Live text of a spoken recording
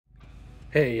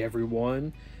Hey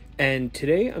everyone, and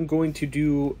today I'm going to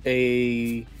do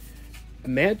a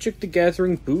Magic the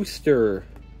Gathering booster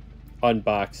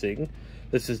unboxing.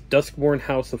 This is Duskmourn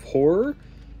House of Horror.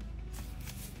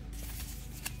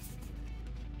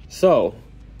 So,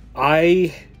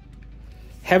 I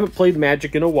haven't played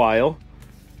Magic in a while.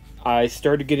 I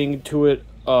started getting into it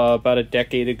about a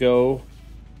decade ago,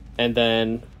 and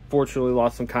then fortunately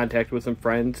lost some contact with some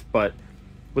friends, but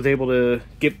was able to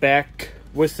get back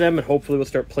with them and hopefully we'll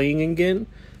start playing again.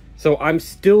 So I'm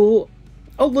still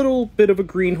a little bit of a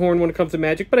greenhorn when it comes to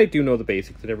Magic, but I do know the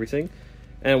basics and everything,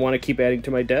 and I want to keep adding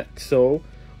to my deck. So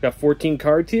we got 14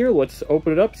 cards here. Let's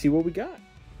open it up, see what we got.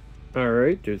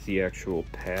 Alright, there's the actual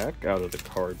pack out of the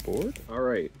cardboard.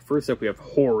 Alright, first up we have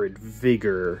Horrid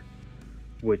Vigor,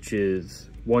 which is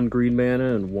 1 green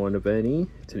mana and 1 of any.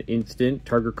 It's an instant.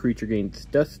 Target creature gains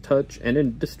Death Touch and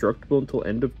indestructible until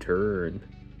end of turn.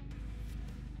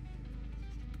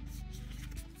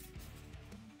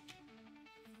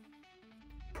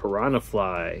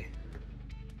 Piranha.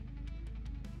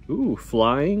 Ooh,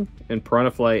 flying, and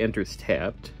Piranha enters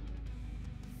tapped.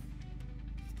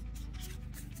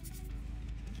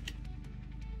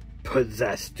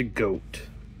 Possessed Goat.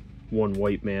 1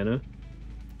 white mana.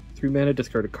 3 mana,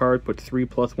 discard a card, put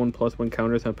 3+1/+1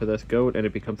 counters on Possessed Goat, and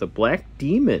it becomes a black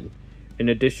demon. In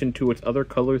addition to its other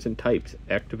colors and types,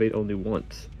 activate only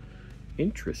once.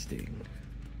 Interesting.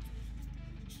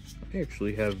 I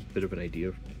actually have a bit of an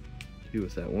idea to do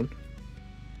with that one.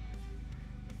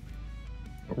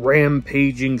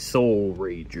 Rampaging Soul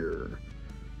Rager.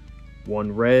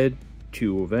 1 red,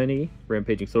 2 of any.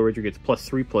 Rampaging Soul Rager gets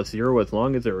 +3/+0 as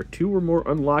long as there are 2 or more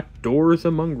unlocked doors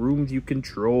among rooms you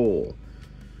control.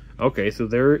 Okay, so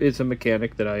there is a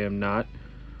mechanic that I am not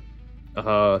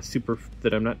super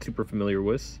familiar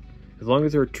with. As long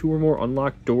as there are 2 or more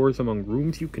unlocked doors among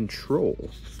rooms you control.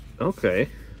 Okay.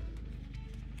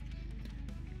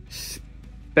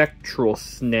 Spectral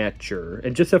Snatcher.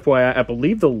 And just FYI, I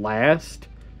believe the last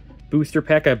booster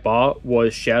pack I bought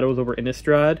was Shadows over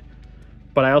Innistrad,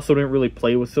 but I also didn't really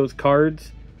play with those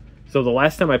cards. So the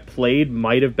last time I played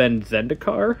might have been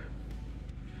Zendikar.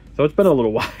 So it's been a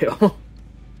little while.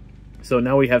 So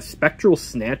now we have Spectral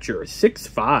Snatcher,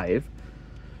 6/5,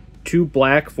 2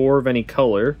 black, 4 of any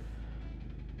color.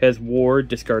 Has ward,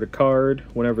 discard a card.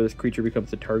 Whenever this creature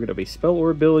becomes the target of a spell or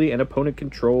ability an opponent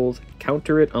controls,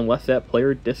 counter it unless that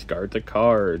player discards a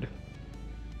card.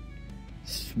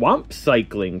 Swamp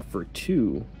Cycling for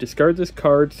 2. Discard this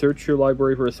card, search your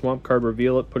library for a swamp card,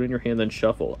 reveal it, put it in your hand, then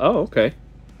shuffle. Oh, okay.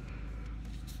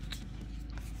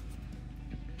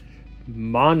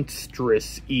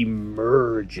 Monstrous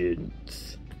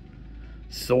Emergence.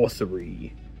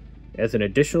 Sorcery. As an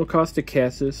additional cost to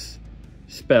cast this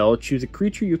spell, choose a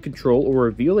creature you control or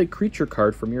reveal a creature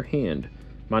card from your hand.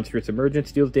 Monstrous Emergence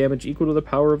deals damage equal to the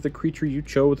power of the creature you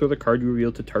chose or the card you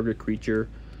revealed to target creature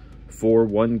for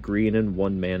 1 green and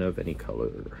 1 mana of any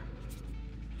color.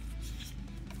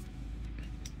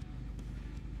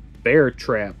 Bear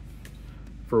Trap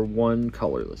for 1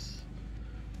 colorless.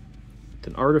 It's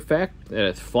an artifact that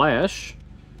has flash.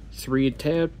 3 and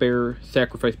tap,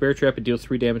 sacrifice Bear Trap, and deals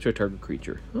 3 damage to a target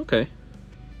creature. Okay.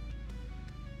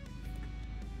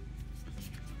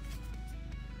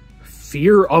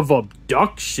 Fear of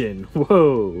Abduction.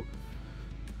 Whoa.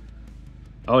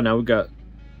 Oh, now we got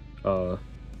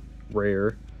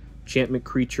rare enchantment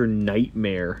creature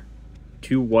Nightmare.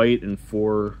 2 white and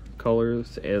 4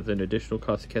 colors as an additional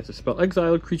cost to cast a spell.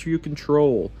 Exile a creature you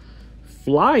control.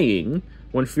 Flying.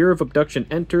 When Fear of Abduction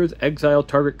enters, exile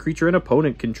target creature an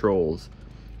opponent controls.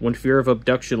 When Fear of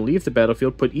Abduction leaves the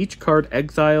battlefield, put each card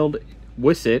exiled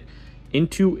with it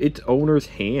into its owner's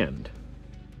hand.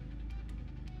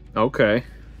 Okay.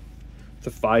 It's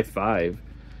a 5/5.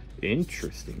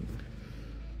 Interesting.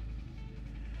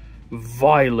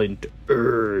 Violent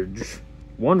Urge.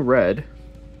 1 red.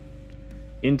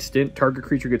 Instant. Target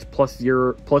creature gets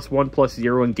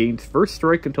 +1/+0 and gains first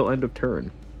strike until end of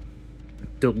turn.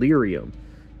 Delirium.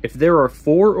 If there are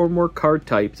 4 or more card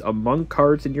types among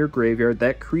cards in your graveyard,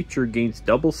 that creature gains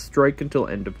double strike until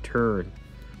end of turn.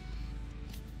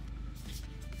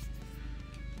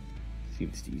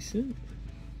 Seems decent.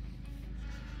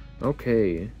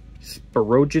 Okay.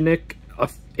 Sporogenic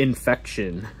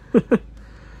Infection.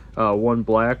 1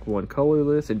 black, 1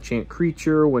 colorless. Enchant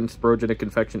creature. When Sporogenic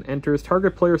Infection enters,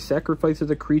 target player sacrifices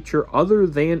a creature other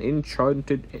than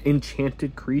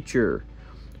enchanted creature.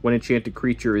 When enchanted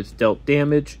creature is dealt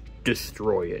damage,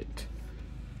 destroy it.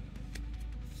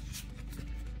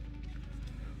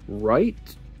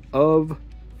 Rite of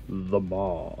the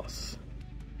Boss.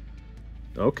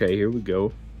 Okay, here we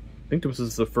go. I think this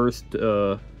is the first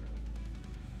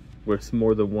with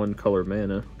more than one color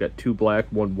mana. Got 2 black,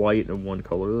 1 white, and 1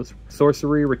 colorless.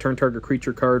 Sorcery, return target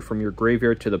creature card from your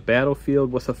graveyard to the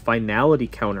battlefield with a finality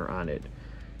counter on it.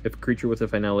 If a creature with a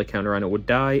finality counter on it would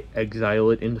die, exile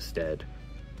it instead.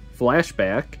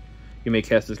 Flashback, you may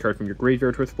cast this card from your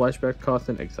graveyard with flashback cost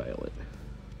and exile it.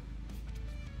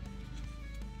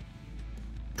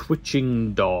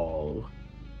 Twitching Doll.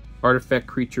 Artifact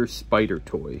creature spider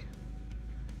toy.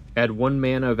 Add 1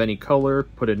 mana of any color,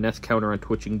 put a nest counter on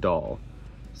Twitching Doll.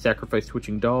 Sacrifice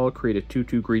Twitching Doll, create a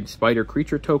 2/2 green spider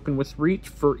creature token with reach.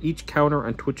 For each counter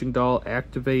on Twitching Doll,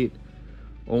 activate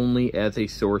only as a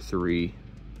sorcery.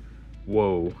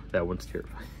 Whoa, that one's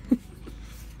terrifying.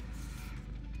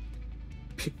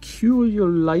 Peculiar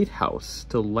Lighthouse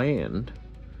to land.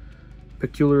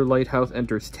 Peculiar Lighthouse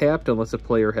enters tapped unless a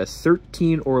player has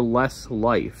 13 or less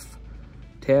life.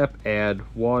 Tap, add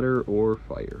water or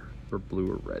fire, or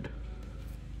blue or red.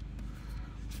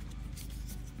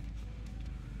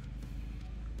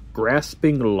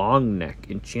 Grasping Longneck,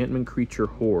 enchantment creature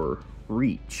horror,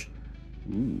 reach.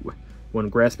 Ooh. When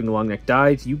Grasping Longneck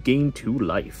dies, you gain 2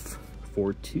 life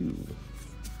for 2.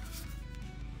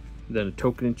 Then a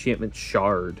token enchantment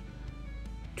shard.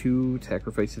 2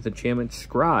 sacrifices enchantment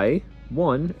scry,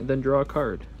 1, and then draw a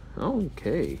card.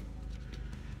 Okay.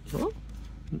 Well,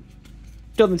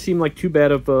 doesn't seem like too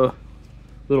bad of a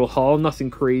little haul, nothing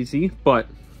crazy, but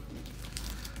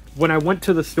when I went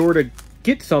to the store to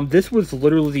get some, this was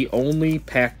literally the only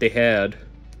pack they had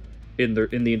in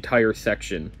the entire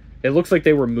section. It looks like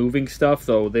they were moving stuff,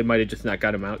 so they might have just not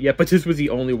got them out yet, but this was the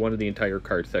only one in the entire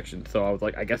card section, so I was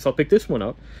like, I guess I'll pick this one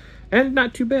up, and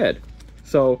not too bad.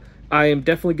 So I am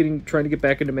definitely trying to get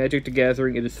back into Magic the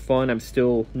Gathering. It is fun. I'm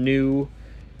still new,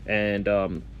 and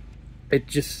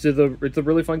it's a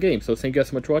really fun game. So thank you guys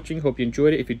so much for watching. Hope you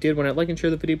enjoyed it. If you did, why not like and share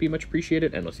the video? It'd be much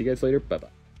appreciated, and I'll see you guys later. Bye bye.